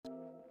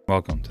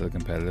Welcome to the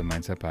Competitive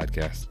Mindset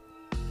Podcast.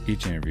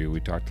 Each interview,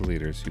 we talk to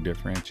leaders who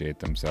differentiate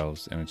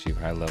themselves and achieve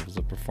high levels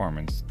of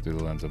performance through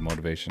the lens of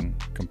motivation,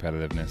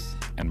 competitiveness,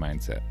 and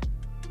mindset.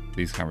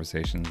 These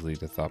conversations lead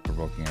to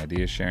thought-provoking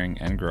idea sharing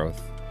and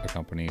growth,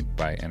 accompanied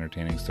by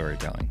entertaining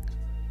storytelling.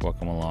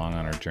 Welcome along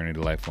on our journey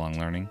to lifelong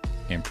learning,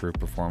 improved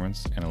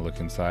performance, and a look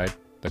inside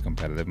the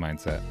competitive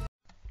mindset.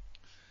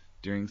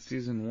 During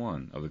Season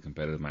 1 of the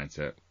Competitive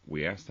Mindset,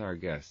 we asked our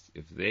guests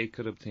if they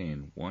could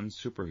obtain one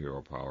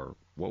superhero power,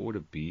 what would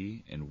it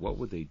be, and what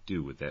would they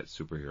do with that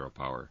superhero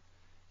power?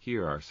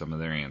 Here are some of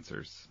their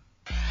answers.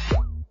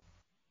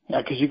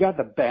 Yeah, because you got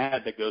the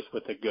bad that goes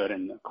with the good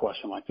in a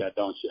question like that,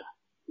 don't you?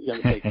 You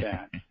got to take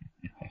that.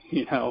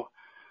 You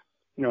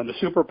know, the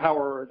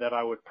superpower that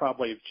I would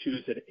probably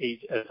choose at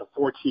age as a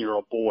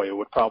 14-year-old boy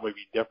would probably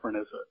be different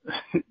as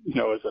a,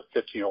 as a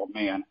 15-year-old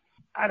man.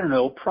 I don't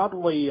know,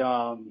 probably,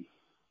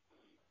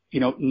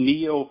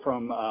 Neo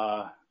from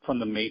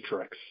the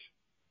Matrix.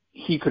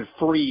 He could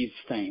freeze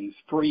things,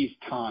 freeze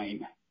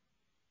time.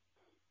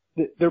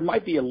 There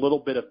might be a little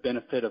bit of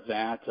benefit of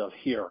that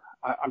here.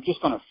 I'm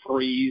just going to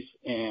freeze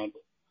and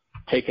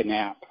take a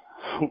nap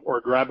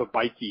or grab a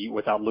bite to eat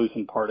without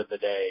losing part of the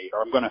day.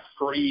 Or I'm going to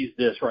freeze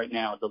this right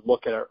now to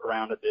look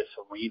around at this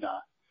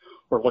arena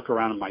or look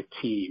around at my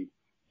team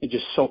and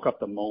just soak up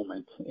the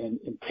moment and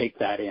take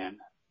that in.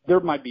 There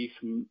might be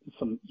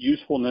some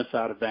usefulness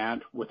out of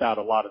that without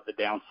a lot of the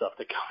down stuff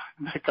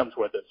that comes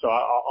with it. So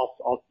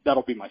I'll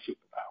that'll be my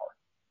superpower.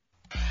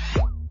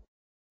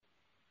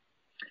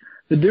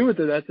 To do with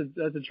it,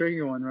 that's a tricky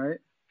one, right?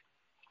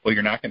 Well,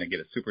 you're not going to get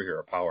a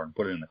superhero power and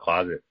put it in the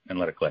closet and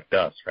let it collect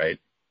dust, right?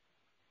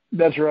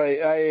 That's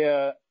right.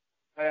 I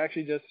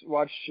actually just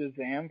watched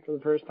Shazam for the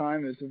first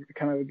time. It's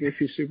kind of a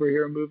goofy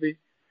superhero movie,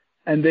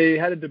 and they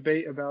had a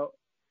debate about.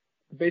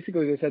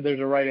 Basically, they said there's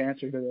a right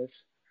answer to this.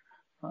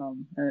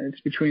 And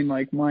it's between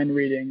like mind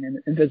reading and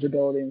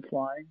invisibility and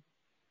flying.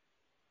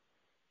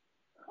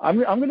 I'm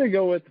going to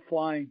go with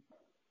flying.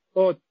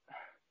 Well,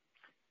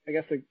 I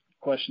guess the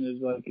question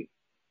is like,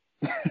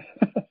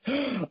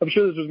 I'm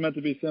sure this was meant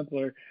to be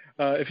simpler.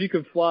 If you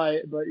could fly,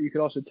 but you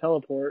could also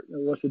teleport,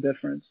 what's the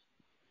difference?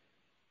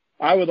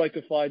 I would like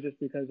to fly just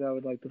because I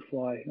would like to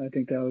fly. I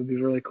think that would be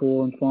really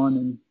cool and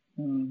fun.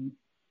 And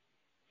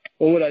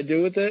what would I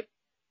do with it?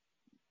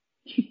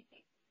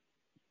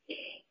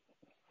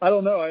 I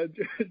don't know. I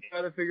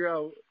try to figure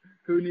out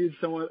who needs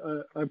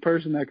a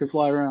person that could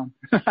fly around.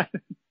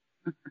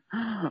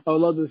 I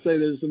would love to say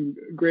there's some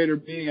greater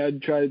being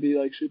I'd try to be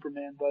like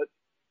Superman, but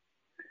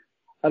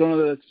I don't know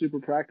that it's super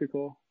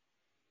practical.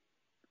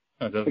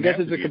 No, it doesn't have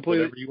to be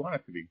whatever you want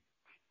it to be.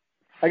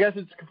 I guess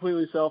it's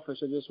completely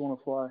selfish. I just want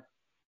to fly.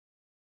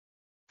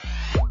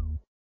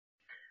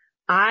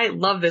 I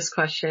love this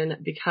question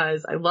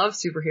because I love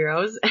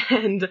superheroes,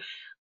 and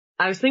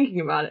I was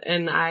thinking about it,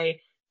 and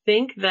I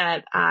think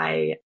that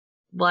I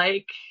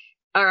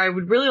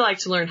would really like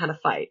to learn how to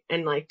fight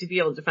and like to be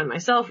able to defend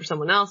myself or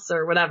someone else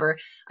or whatever.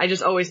 I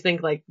just always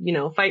think like,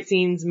 fight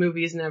scenes,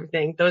 movies and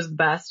everything, those are the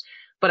best.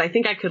 But I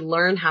think I could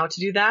learn how to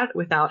do that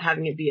without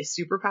having it be a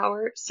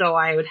superpower. So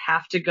I would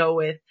have to go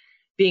with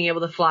being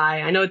able to fly.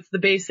 I know it's the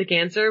basic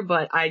answer,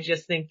 but I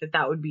just think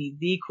that would be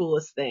the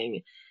coolest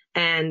thing.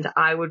 And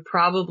I would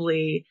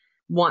probably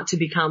want to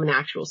become an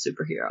actual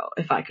superhero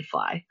if I could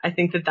fly. I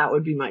think that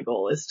would be my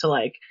goal, is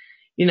to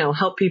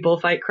help people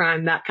fight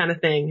crime, that kind of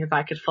thing, if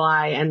I could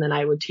fly. And then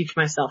I would teach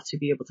myself to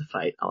be able to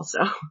fight also.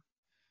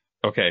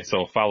 Okay,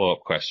 so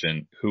follow-up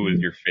question. Who is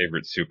your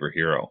favorite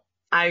superhero?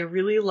 I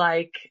really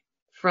like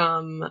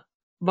from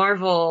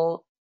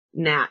Marvel,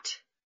 Nat.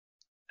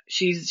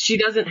 She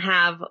doesn't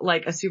have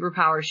like a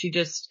superpower. She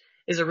just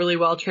is a really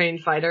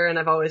well-trained fighter. And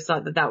I've always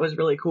thought that was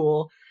really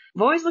cool.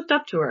 I've always looked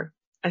up to her.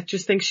 I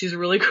just think she's a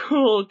really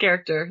cool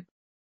character.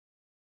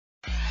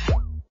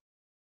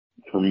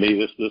 For me,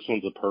 this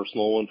one's a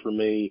personal one for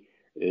me,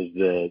 is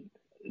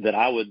that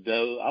I would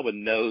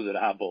know that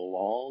I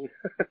belong,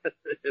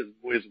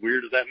 as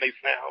weird as that may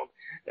sound,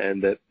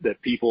 and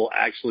that people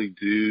actually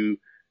do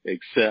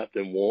accept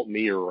and want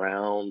me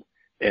around.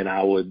 And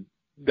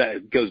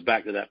that goes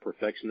back to that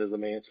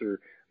perfectionism answer,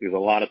 because a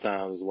lot of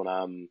times when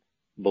I'm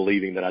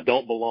believing that I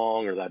don't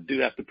belong or that I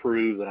do have to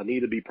prove that I need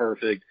to be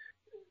perfect,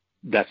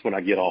 that's when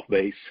I get off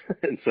base.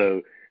 And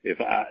so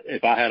if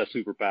I had a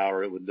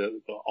superpower, it would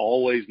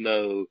always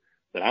know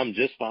that I'm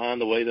just fine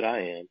the way that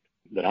I am,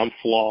 that I'm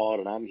flawed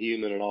and I'm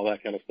human and all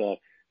that kind of stuff.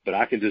 But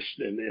I can just,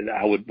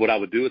 what I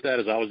would do with that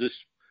is I would just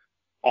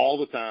all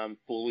the time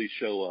fully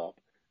show up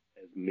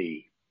as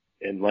me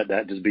and let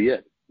that just be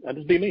it. I'd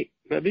just be me.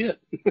 That'd be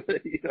it.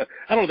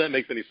 I don't know if that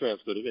makes any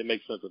sense, but it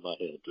makes sense in my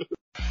head.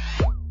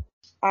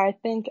 I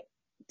think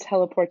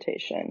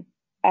teleportation.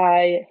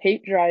 I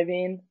hate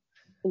driving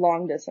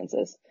long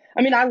distances.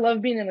 I mean, I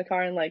love being in the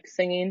car and like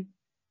singing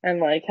and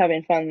like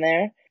having fun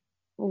there.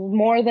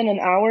 More than an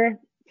hour,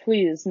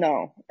 please,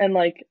 no. And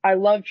like, I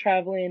love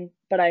traveling,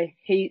 but I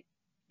hate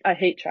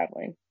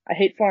traveling. I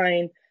hate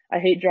flying. I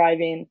hate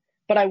driving,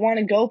 but I want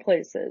to go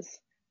places.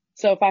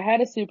 So if I had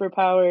a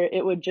superpower,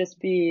 it would just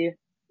be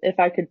if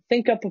I could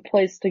think up a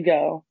place to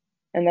go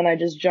and then I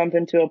just jump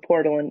into a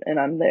portal and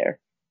I'm there.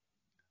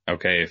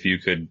 Okay, if you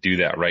could do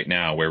that right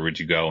now, where would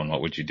you go and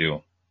what would you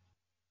do?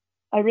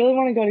 I really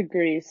want to go to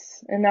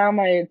Greece, and now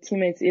my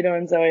teammates Ito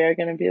and Zoe are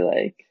going to be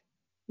like,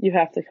 you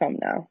have to come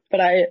now.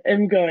 But I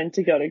am going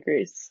to go to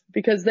Greece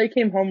because they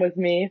came home with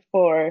me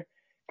for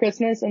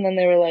Christmas, and then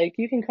they were like,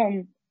 you can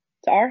come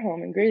to our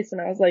home in Greece. And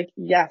I was like,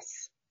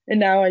 yes. And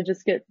now I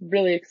just get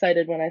really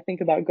excited when I think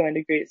about going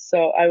to Greece.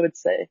 So I would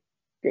say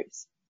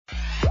Greece.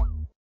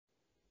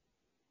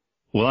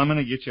 Well, I'm going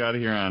to get you out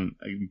of here on,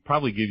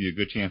 probably give you a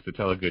good chance to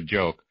tell a good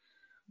joke.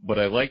 But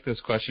I like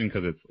this question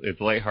because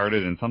it's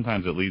lighthearted and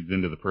sometimes it leads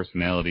into the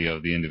personality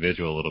of the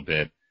individual a little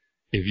bit.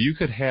 If you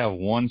could have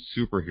one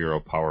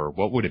superhero power,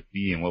 what would it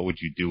be and what would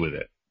you do with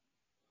it?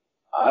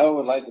 I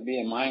would like to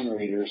be a mind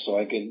reader so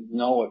I could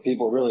know what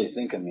people really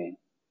think of me.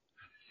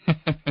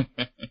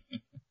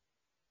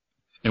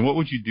 And what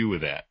would you do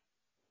with that?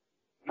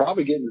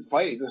 Probably get in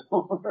fights.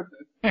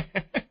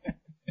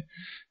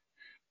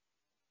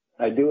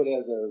 I do it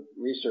as a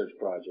research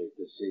project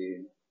to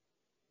see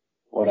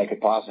how I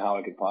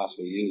could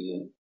possibly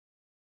use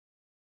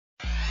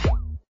it.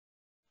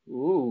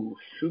 Ooh,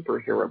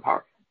 superhero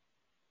power.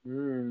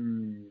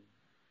 One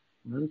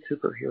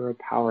superhero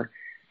power.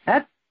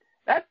 That's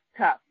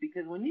tough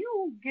because when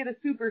you get a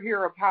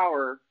superhero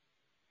power,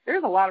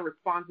 there's a lot of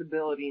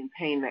responsibility and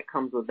pain that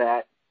comes with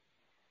that.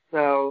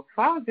 So if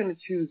I was going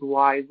to choose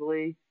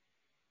wisely,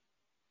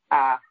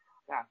 there's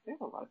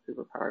a lot of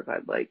superpowers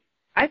I'd like.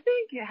 I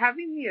think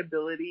having the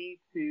ability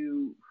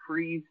to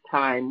freeze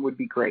time would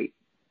be great.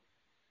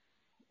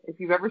 If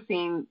you've ever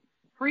seen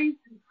freeze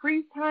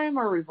time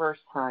or reverse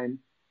time,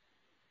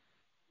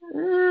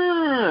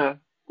 you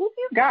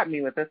got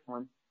me with this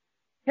one.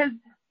 Because,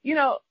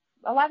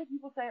 a lot of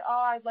people say,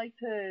 oh, I'd like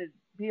to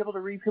be able to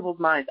read people's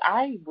minds.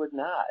 I would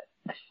not.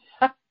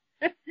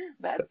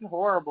 That's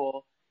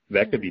horrible.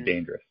 That could be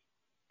dangerous.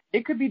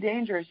 It could be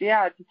dangerous,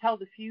 yeah. To tell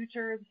the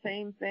future, the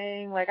same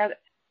thing.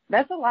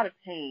 That's a lot of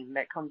pain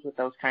that comes with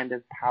those kind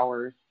of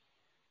powers.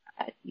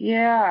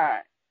 Yeah.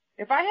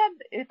 If I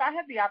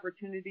had the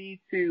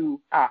opportunity to,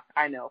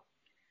 I know.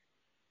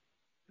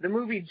 The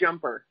movie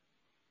Jumper.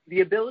 The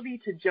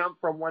ability to jump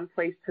from one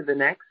place to the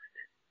next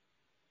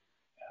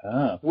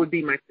would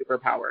be my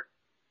superpower.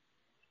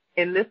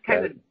 And this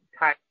kind of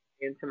ties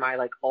into my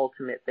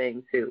ultimate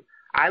thing too.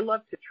 I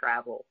love to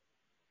travel.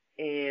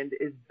 And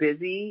as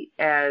busy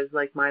as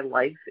my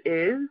life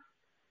is,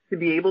 to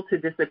be able to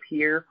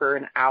disappear for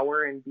an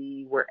hour and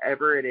be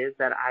wherever it is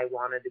that I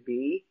wanted to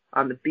be,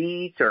 on the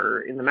beach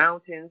or in the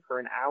mountains for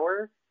an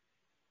hour,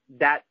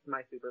 that's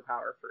my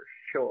superpower for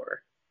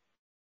sure.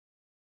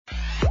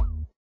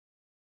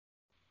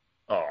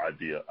 Oh,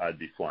 I'd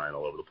be flying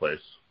all over the place.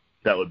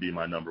 That would be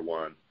my number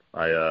one.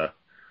 What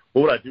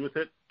would I do with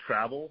it?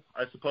 Travel,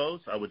 I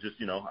suppose. I would just,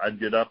 I'd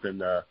get up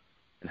and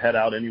head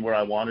out anywhere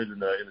I wanted in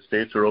the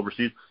States or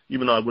overseas,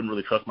 even though I wouldn't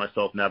really trust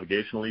myself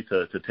navigationally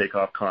to take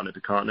off continent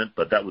to continent,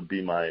 but that would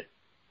be my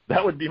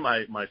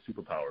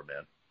superpower,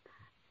 man.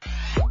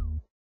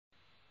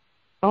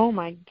 Oh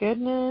my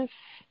goodness.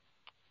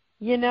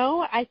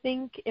 I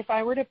think if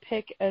I were to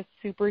pick a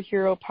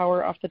superhero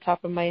power off the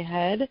top of my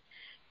head,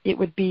 it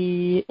would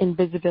be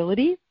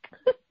invisibility.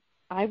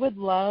 I would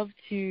love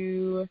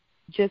to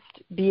just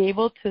be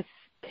able to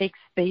take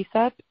space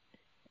up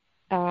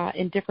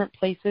in different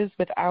places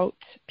without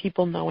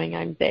people knowing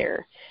I'm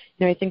there.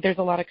 I think there's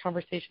a lot of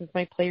conversations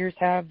my players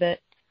have that,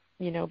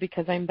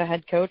 because I'm the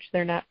head coach,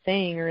 they're not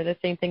saying, or the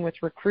same thing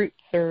with recruits,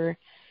 or,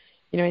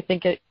 I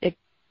think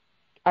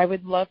I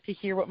would love to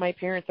hear what my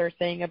parents are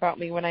saying about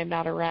me when I'm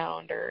not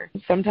around, or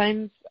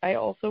sometimes I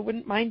also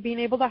wouldn't mind being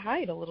able to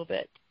hide a little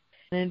bit.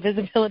 And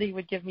invisibility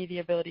would give me the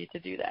ability to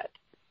do that.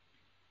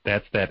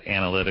 That's that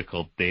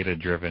analytical,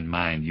 data-driven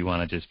mind. You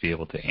want to just be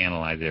able to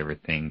analyze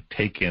everything,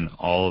 take in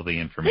all of the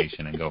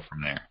information, and go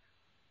from there.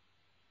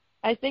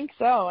 I think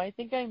so. I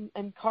think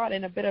I'm caught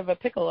in a bit of a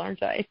pickle,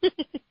 aren't I?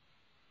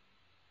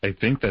 I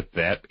think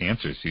that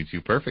answer suits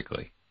you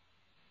perfectly.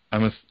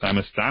 I'm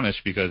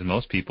astonished because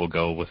most people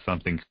go with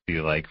something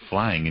like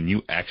flying, and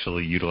you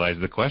actually utilize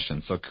the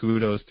question. So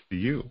kudos to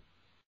you.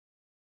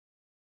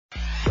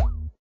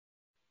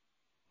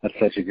 That's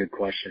such a good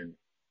question.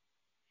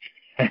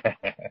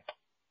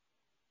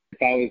 If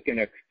I was going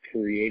to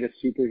create a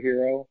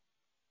superhero,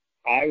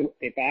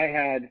 if I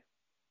had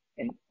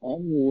an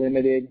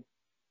unlimited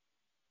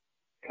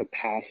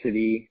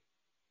capacity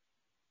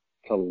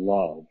to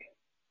love,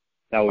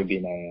 that would be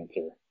my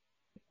answer.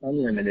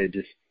 Unlimited,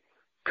 just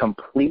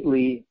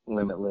completely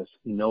limitless,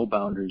 no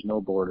boundaries, no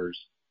borders,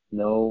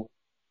 no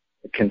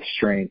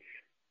constraints,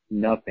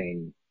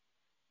 nothing.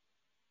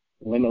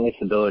 Limitless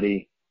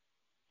ability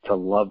to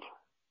love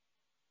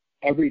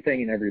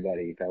everything and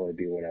everybody, that would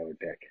be what I would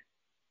pick.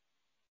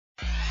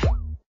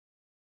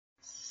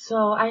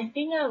 So I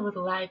think I would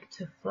like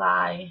to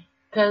fly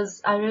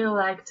because I really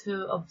like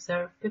to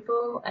observe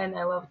people and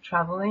I love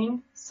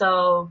traveling.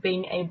 So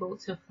being able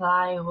to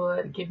fly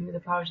would give me the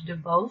power to do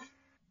both.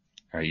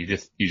 All right, you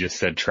just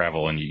said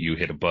travel and you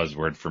hit a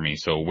buzzword for me.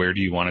 So where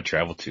do you want to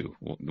travel to?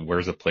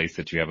 Where's a place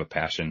that you have a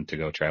passion to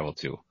go travel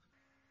to?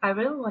 I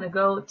really want to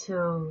go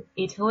to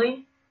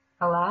Italy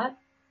a lot.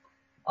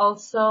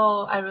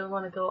 Also, I really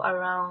want to go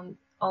around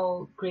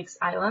all Greek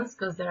islands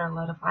because there are a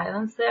lot of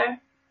islands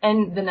there,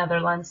 and the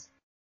Netherlands.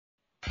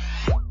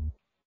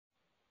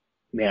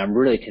 Man, I'm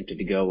really tempted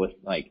to go with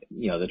like,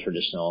 the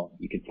traditional,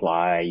 you could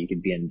fly, you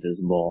could be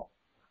invisible.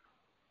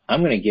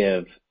 I'm going to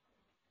give,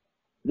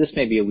 this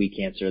may be a weak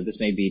answer, this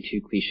may be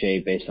too cliche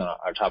based on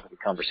our topic of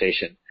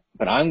conversation,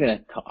 but I'm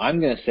going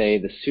to say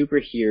the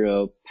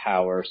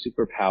superpower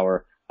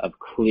of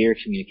clear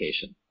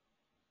communication.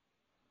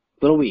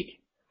 A little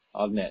weak,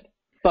 I'll admit,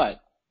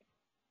 but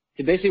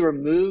to basically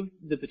remove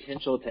the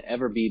potential to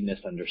ever be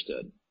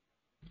misunderstood.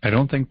 I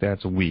don't think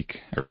that's weak.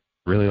 I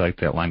really like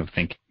that line of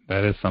thinking.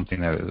 That is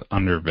something that is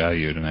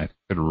undervalued, and I think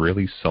it could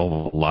really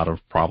solve a lot of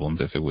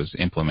problems if it was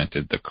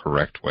implemented the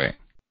correct way.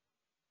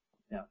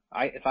 Yeah,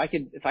 if I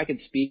could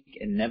speak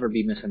and never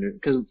be misunderstood,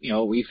 because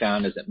what we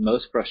found is that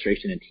most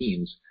frustration in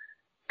teams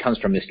comes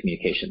from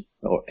miscommunication,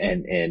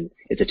 and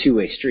it's a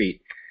two-way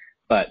street.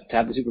 But to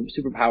have the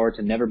superpower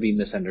to never be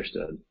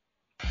misunderstood.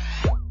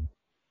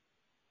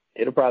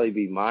 It'll probably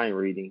be mind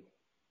reading.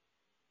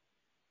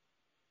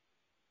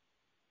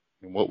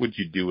 And what would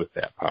you do with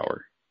that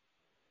power?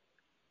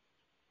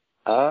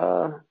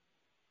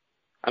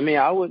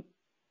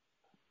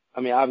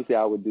 Obviously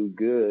I would do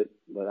good,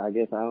 but I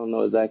guess I don't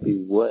know exactly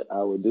what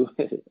I would do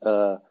with it.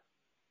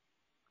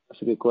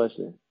 That's a good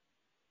question.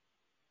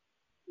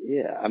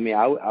 Yeah, I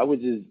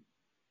would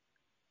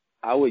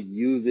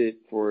use it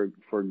for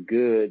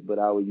good, but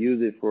I would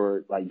use it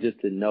for like just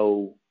to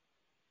know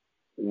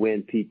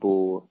when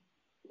people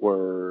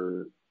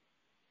were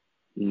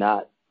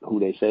not who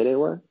they say they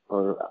were,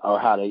 or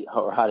how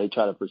they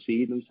try to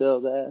perceive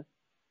themselves as.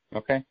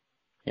 Okay.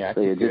 Yeah.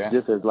 So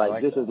just as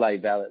validation, just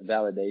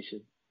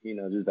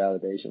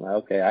validation. Like,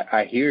 okay,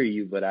 I hear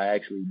you, but I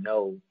actually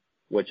know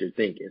what you're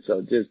thinking.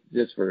 So just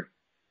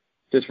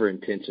for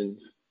intentions.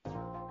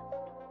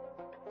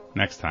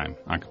 Next time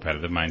on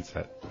Competitive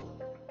Mindset,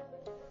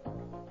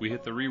 we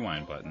hit the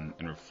rewind button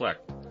and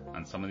reflect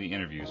on some of the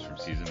interviews from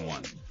Season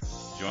 1.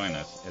 Join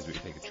us as we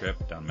take a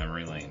trip down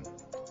memory lane.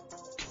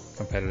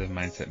 Competitive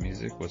Mindset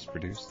music was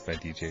produced by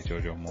DJ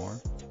Jojo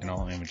Moore, and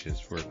all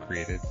images were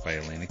created by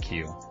Elena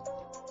Keel.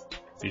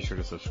 Be sure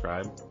to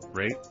subscribe,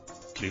 rate,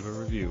 leave a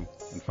review,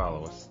 and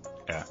follow us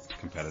at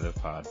Competitive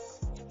Pod.